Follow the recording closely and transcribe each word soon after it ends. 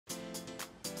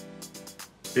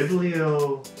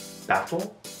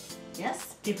Bibliobattle?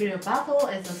 Yes, Bibliobattle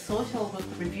is a social book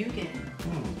review game.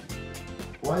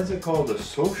 Why is it called a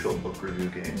social book review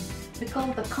game?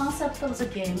 Because the concept of the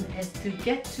game is to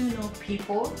get to know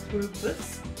people through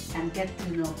books and get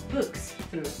to know books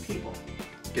through people.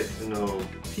 Get to know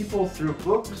people through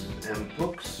books and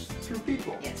books through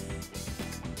people. Yes.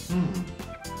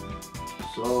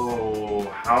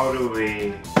 So how do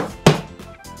we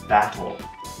battle?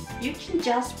 You can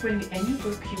just bring any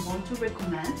book you want to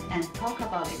recommend and talk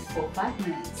about it for 5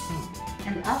 minutes.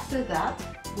 And after that,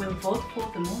 we'll vote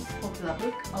for the most popular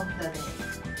book of the day.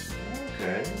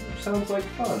 Okay, sounds like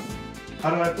fun. How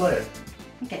do I play?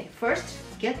 Okay, first,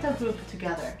 get a group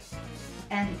together.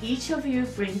 And each of you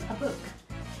bring a book.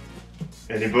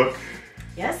 Any book?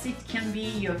 Yes, it can be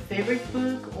your favorite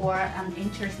book or an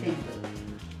interesting book.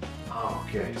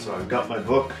 Okay, so I've got my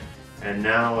book and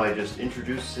now I just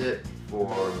introduce it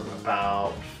for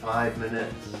about 5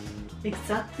 minutes.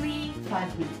 Exactly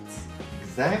 5 minutes.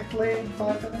 Exactly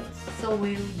 5 minutes? So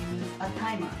we'll use a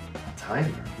timer. A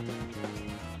timer?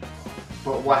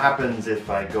 But what happens if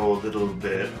I go a little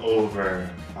bit over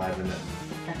 5 minutes?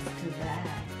 That's too bad.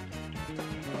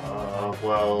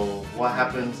 Well, what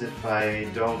happens if I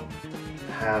don't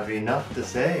have enough to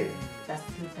say? That's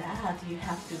too bad. You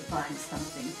have to find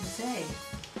something to say.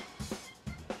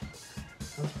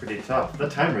 That's pretty tough. The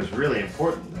timer is really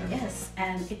important then. Yes,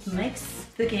 and it makes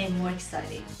the game more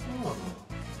exciting. Oh.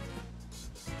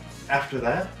 After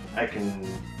that, I can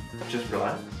just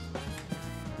relax.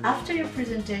 After your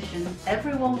presentation,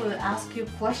 everyone will ask you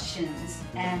questions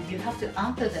and you have to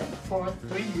answer them for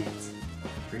 3 minutes.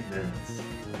 3 minutes.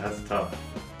 That's tough.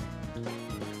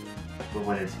 But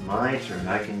when it's my turn,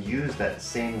 I can use that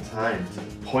same time to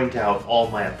point out all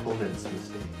my opponent's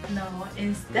mistakes. No,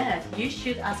 instead, you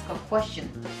should ask a question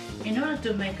in order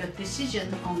to make a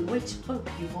decision on which book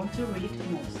you want to read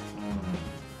most.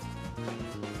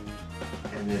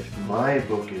 And if my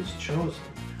book is chosen,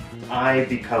 I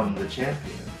become the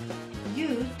champion.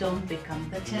 You don't become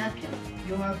the champion.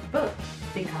 Your book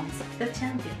becomes the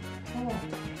champion. Oh.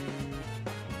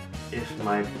 If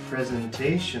my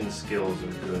presentation skills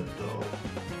are good though,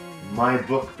 my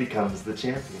book becomes the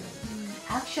champion.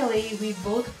 Actually, we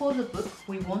vote for the book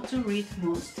we want to read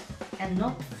most and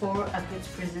not for a good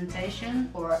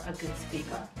presentation or a good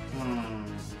speaker.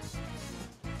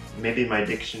 Maybe my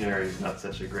dictionary is not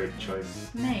such a great choice.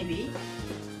 Maybe.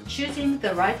 Choosing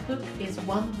the right book is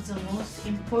one of the most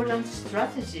important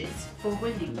strategies for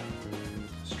winning.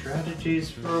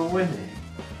 Strategies for winning?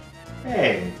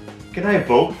 Hey, can I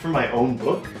vote for my own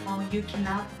book? Oh, you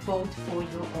cannot vote for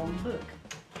your own book.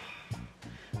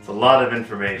 It's a lot of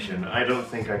information. I don't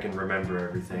think I can remember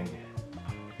everything.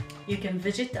 You can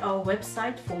visit our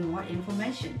website for more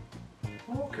information.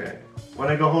 Okay. When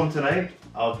I go home tonight,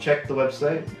 I'll check the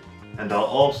website and I'll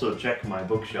also check my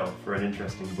bookshelf for an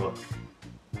interesting book.